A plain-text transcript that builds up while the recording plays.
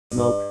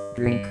smoke,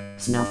 drink,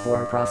 snuff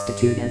or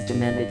prostitute as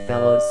demented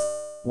fellows.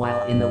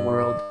 While in the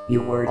world, you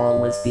were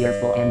always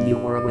fearful and you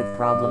were with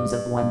problems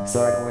of one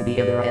sort or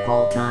the other at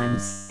all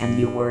times, and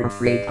you were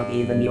afraid of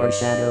even your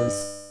shadows.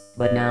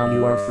 But now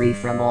you are free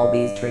from all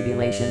these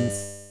tribulations.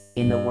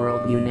 In the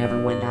world you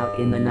never went out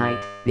in the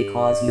night,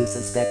 because you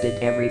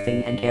suspected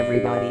everything and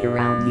everybody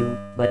around you,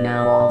 but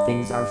now all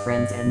things are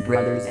friends and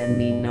brothers and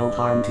mean no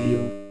harm to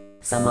you.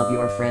 Some of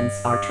your friends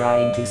are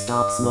trying to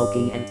stop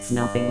smoking and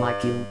snuffing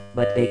like you,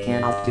 but they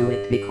cannot do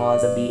it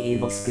because of the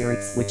evil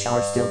spirits which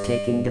are still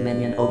taking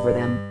dominion over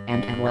them,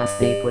 and unless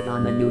they put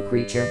on the new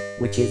creature,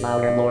 which is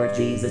our Lord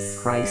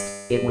Jesus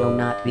Christ, it will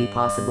not be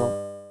possible.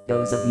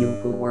 Those of you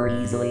who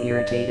were easily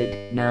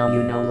irritated, now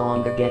you no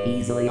longer get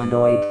easily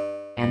annoyed.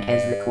 And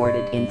as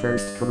recorded in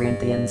 1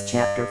 Corinthians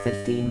chapter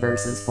 15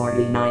 verses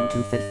 49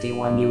 to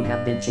 51, you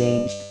have been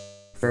changed.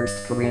 1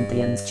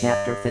 Corinthians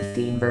chapter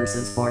 15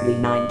 verses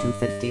 49 to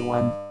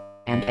 51.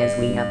 And as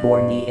we have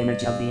borne the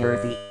image of the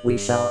earthy, we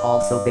shall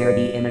also bear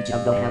the image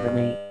of the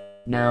heavenly.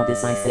 Now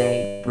this I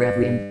say,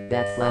 brethren,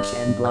 that flesh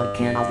and blood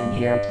cannot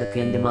inherit the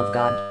kingdom of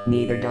God,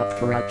 neither doth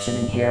corruption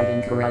inherit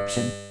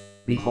incorruption.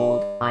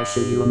 Behold, I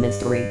shew you a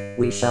mystery,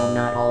 we shall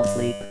not all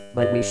sleep,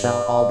 but we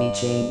shall all be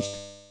changed.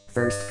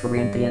 1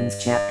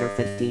 Corinthians chapter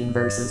 15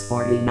 verses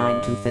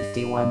 49 to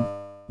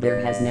 51. There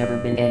has never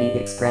been any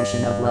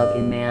expression of love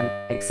in man,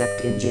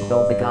 except in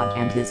Jehovah God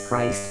and His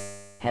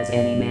Christ. Has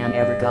any man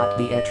ever got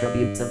the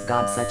attributes of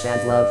God such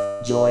as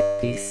love, joy,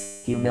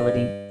 peace,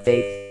 humility,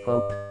 faith,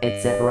 hope,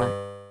 etc.?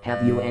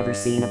 Have you ever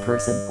seen a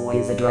person who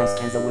is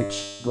addressed as a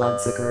witch,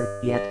 bloodsucker,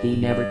 yet he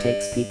never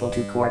takes people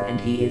to court and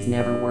he is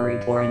never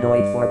worried or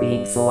annoyed for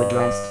being so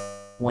addressed?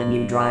 When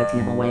you drive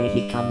him away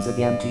he comes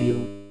again to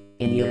you.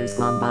 In years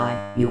gone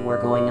by, you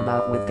were going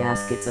about with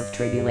baskets of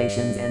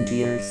tribulations and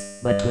tears,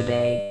 but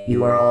today,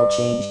 you are all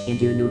changed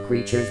into new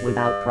creatures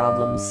without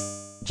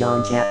problems.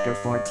 John chapter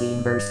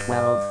 14 verse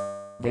 12.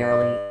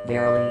 Verily,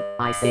 verily,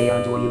 I say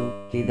unto you,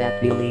 he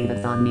that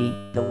believeth on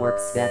me, the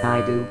works that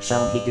I do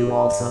shall he do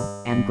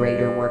also, and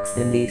greater works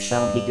than these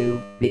shall he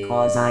do,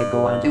 because I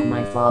go unto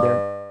my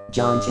Father.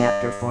 John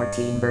chapter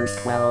 14 verse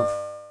 12.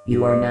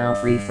 You are now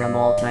free from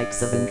all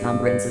types of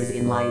encumbrances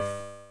in life.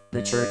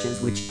 The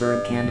churches which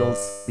burn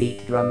candles,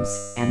 beat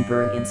drums, and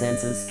burn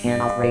incenses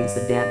cannot raise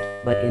the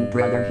dead, but in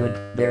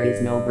brotherhood, there is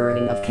no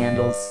burning of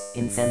candles,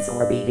 incense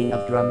or beating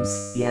of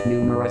drums, yet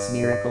numerous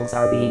miracles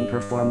are being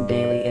performed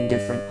daily in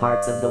different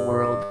parts of the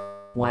world.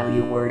 While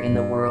you were in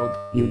the world,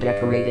 you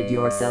decorated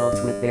yourselves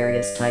with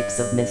various types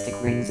of mystic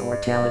rings or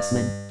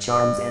talisman,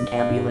 charms and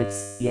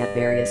amulets, yet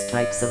various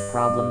types of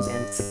problems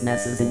and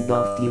sicknesses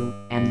engulfed you,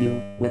 and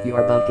you, with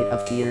your bucket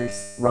of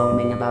tears,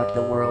 roaming about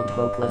the world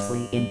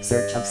hopelessly in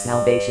search of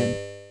salvation.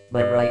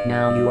 But right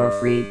now you are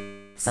free.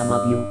 Some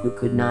of you who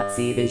could not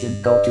see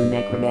vision go to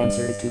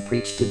necromancers to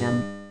preach to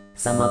them.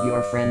 Some of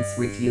your friends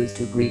refuse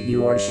to greet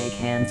you or shake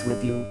hands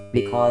with you,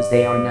 because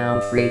they are now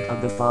afraid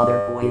of the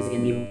Father who is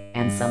in you,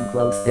 and some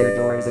close their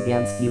doors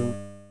against you.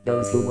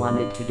 Those who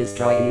wanted to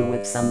destroy you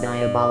with some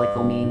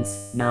diabolical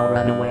means, now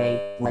run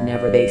away,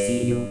 whenever they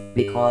see you,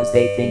 because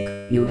they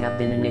think you have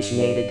been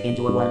initiated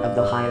into one of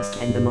the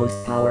highest and the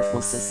most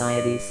powerful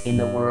societies in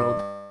the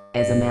world.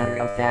 As a matter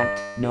of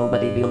fact,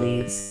 nobody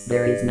believes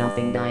there is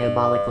nothing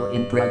diabolical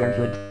in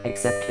brotherhood,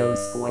 except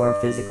those who are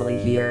physically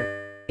here.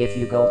 If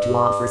you go to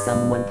offer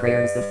someone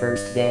prayers the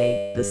first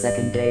day, the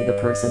second day the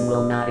person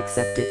will not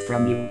accept it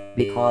from you,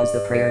 because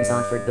the prayers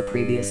offered the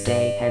previous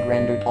day had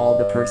rendered all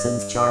the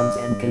person's charms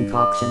and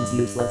concoctions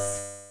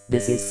useless.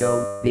 This is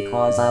so,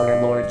 because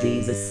our Lord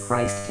Jesus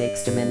Christ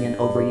takes dominion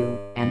over you,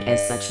 and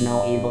as such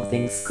no evil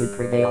things could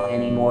prevail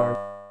anymore.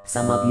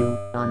 Some of you,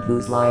 on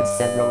whose lives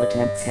several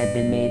attempts had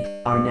been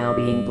made, are now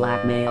being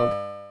blackmailed.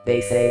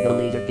 They say the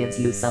leader gives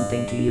you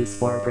something to use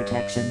for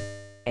protection.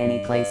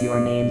 Any place your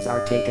names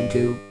are taken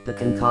to, the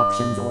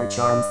concoctions or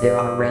charms there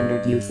are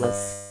rendered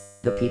useless.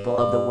 The people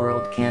of the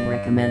world can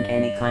recommend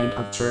any kind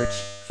of church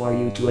for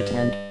you to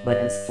attend, but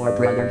as for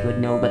brotherhood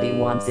nobody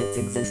wants its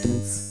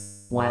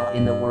existence. While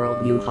in the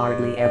world you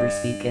hardly ever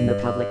speak in the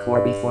public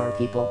or before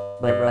people,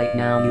 but right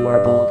now you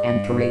are bold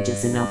and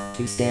courageous enough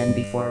to stand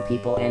before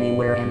people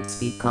anywhere and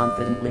speak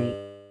confidently.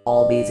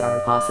 All these are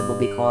possible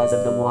because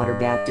of the water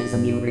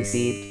baptism you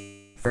received.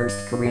 1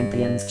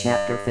 Corinthians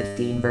chapter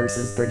 15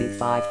 verses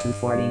 35 to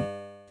 40.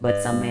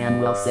 But some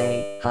man will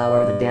say, how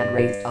are the dead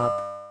raised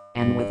up?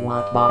 And with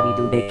what body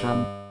do they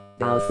come?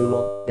 Thou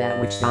fool,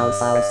 that which thou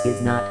sawest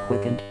is not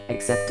quickened,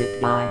 except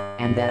it die,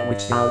 and that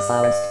which thou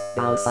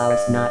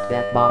sawest not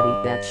that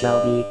body that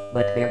shall be,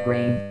 but bare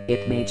grain,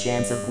 it may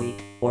chance of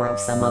wheat, or of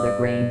some other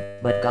grain,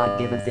 but God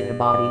giveth it a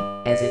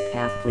body, as it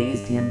hath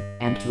pleased him,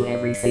 and to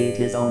every seed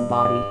his own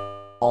body.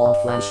 All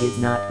flesh is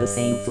not the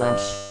same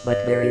flesh,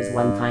 but there is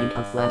one kind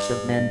of flesh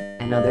of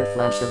men, another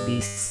flesh of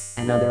beasts,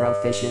 another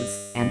of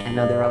fishes, and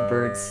another of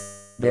birds.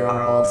 There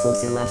are also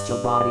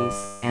celestial bodies,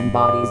 and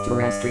bodies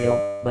terrestrial,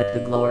 but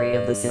the glory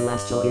of the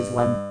celestial is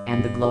one,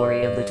 and the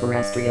glory of the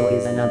terrestrial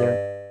is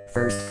another.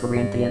 1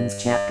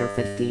 Corinthians chapter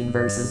 15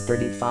 verses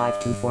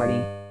 35 to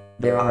 40.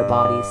 There are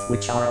bodies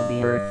which are of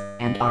the earth,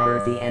 and are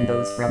earthy, and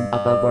those from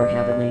above are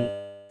heavenly.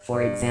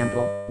 For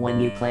example,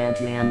 when you plant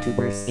yam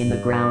tubers in the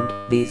ground,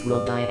 these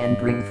will die and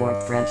bring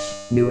forth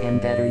fresh, new and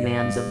better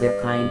yams of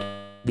their kind.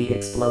 The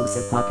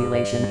explosive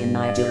population in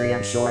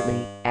Nigeria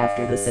shortly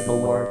after the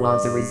civil war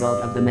was a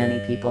result of the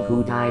many people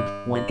who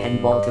died, went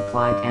and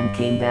multiplied and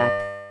came back.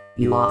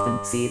 You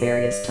often see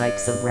various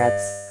types of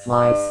rats,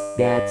 flies,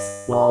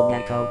 bats, wall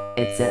gecko,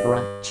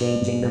 etc.,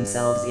 changing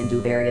themselves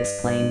into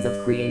various planes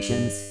of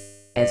creations.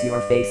 As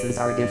your faces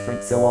are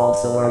different, so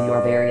also are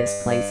your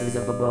various places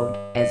of abode,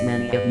 as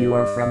many of you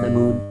are from the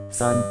moon,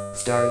 sun,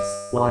 stars,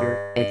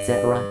 water,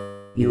 etc.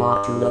 You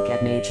ought to look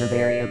at nature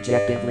very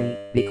objectively,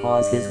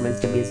 because his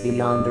wisdom is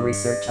beyond the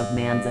research of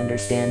man's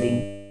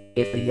understanding.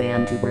 If the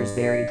yam tubers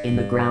buried in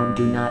the ground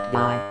do not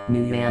die,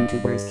 new yam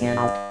tubers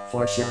cannot,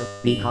 for sure,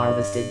 be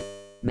harvested.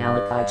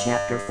 Malachi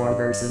chapter 4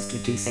 verses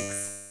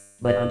 2-6.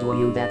 But unto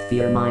you that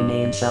fear my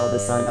name shall the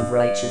Son of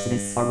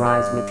Righteousness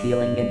arise with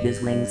healing in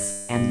his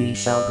wings, and ye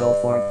shall go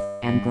forth,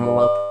 and grow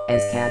up,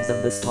 as calves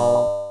of the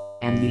stall.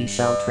 And ye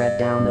shall tread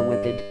down the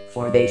wicked,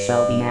 for they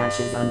shall be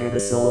ashes under the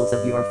soles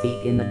of your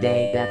feet in the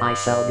day that I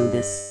shall do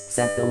this,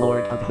 saith the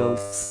Lord of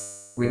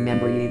hosts.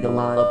 Remember ye the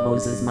law of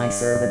Moses my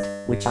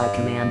servant, which I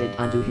commanded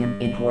unto him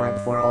in Horeb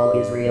for all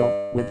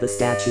Israel, with the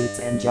statutes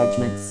and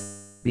judgments.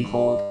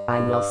 Behold, I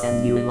will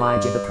send you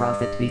Elijah the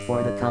prophet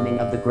before the coming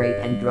of the great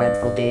and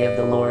dreadful day of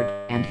the Lord,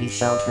 and he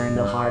shall turn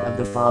the heart of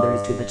the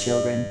fathers to the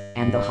children,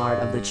 and the heart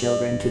of the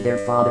children to their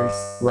fathers,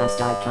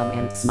 lest I come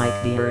and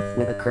smite the earth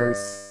with a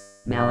curse.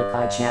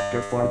 Malachi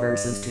chapter 4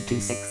 verses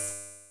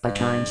 2-6. A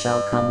time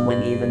shall come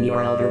when even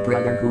your elder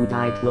brother who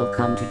died will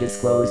come to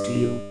disclose to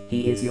you,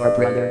 he is your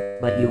brother,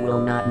 but you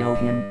will not know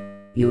him.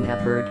 You have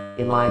heard,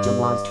 Elijah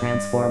was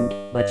transformed,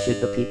 but should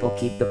the people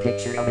keep the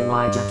picture of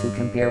Elijah to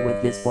compare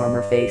with his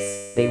former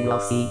face, they will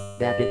see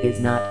that it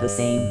is not the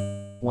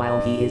same, while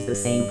he is the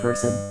same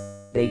person.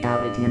 They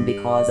doubted him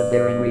because of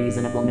their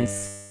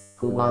unreasonableness.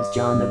 Who was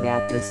John the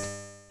Baptist?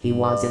 He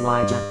was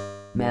Elijah.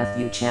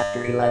 Matthew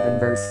chapter 11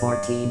 verse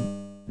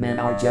 14. Men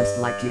are just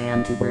like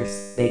yam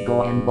tubers, they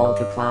go and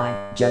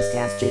multiply, just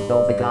as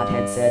Jehovah God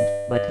had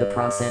said, but the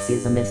process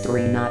is a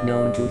mystery not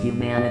known to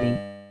humanity.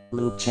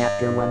 Luke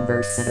chapter 1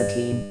 verse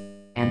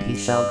 17. And he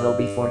shall go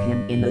before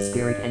him in the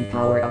spirit and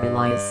power of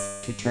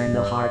Elias, to turn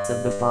the hearts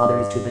of the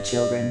fathers to the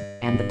children,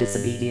 and the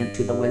disobedient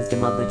to the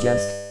wisdom of the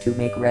just, to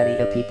make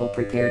ready a people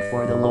prepared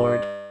for the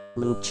Lord.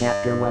 Luke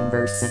chapter 1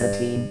 verse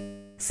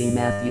 17. See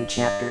Matthew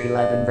chapter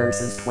 11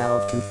 verses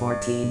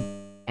 12-14.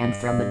 And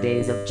from the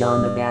days of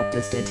John the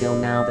Baptist until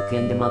now the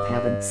kingdom of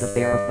heaven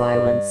suffereth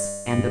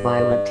violence, and the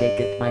violent take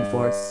it by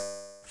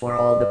force. For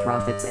all the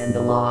prophets and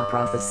the law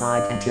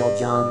prophesied until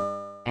John.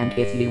 And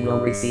if ye will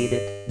receive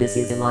it, this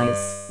is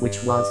Elias,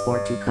 which was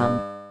for to come.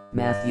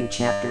 Matthew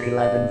chapter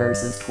 11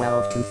 verses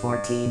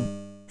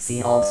 12-14.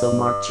 See also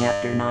Mark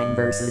chapter 9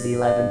 verses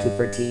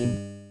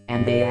 11-13.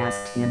 And they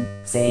asked him,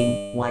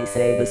 saying, Why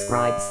say the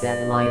scribes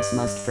that Elias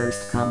must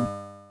first come?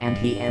 And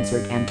he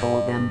answered and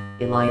told them,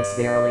 Elias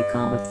verily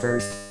cometh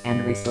first,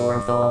 and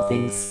restoreth all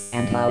things,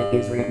 and how it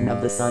is written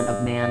of the Son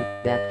of Man,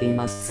 that he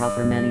must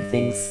suffer many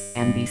things,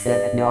 and be set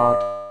at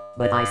naught.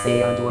 But I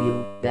say unto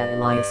you, that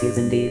Elias is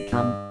indeed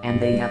come, and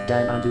they have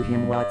done unto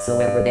him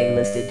whatsoever they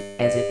listed,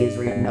 as it is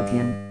written of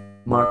him.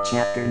 Mark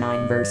chapter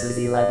 9 verses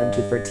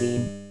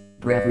 11-13.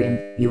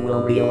 Brethren, you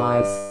will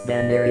realize,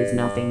 then there is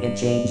nothing in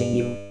changing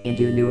you,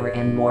 into newer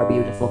and more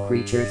beautiful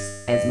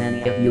creatures, as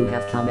many of you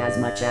have come as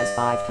much as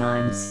 5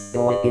 times,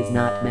 though it is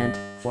not meant,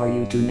 for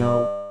you to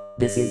know.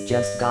 This is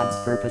just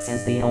God's purpose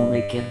as the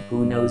only King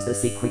who knows the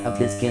secret of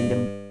his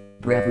kingdom.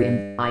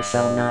 Brethren, I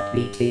shall not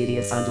be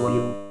tedious unto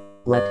you.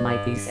 Let my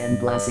peace and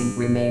blessing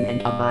remain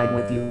and abide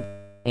with you.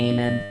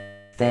 Amen.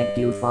 Thank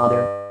you,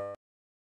 Father.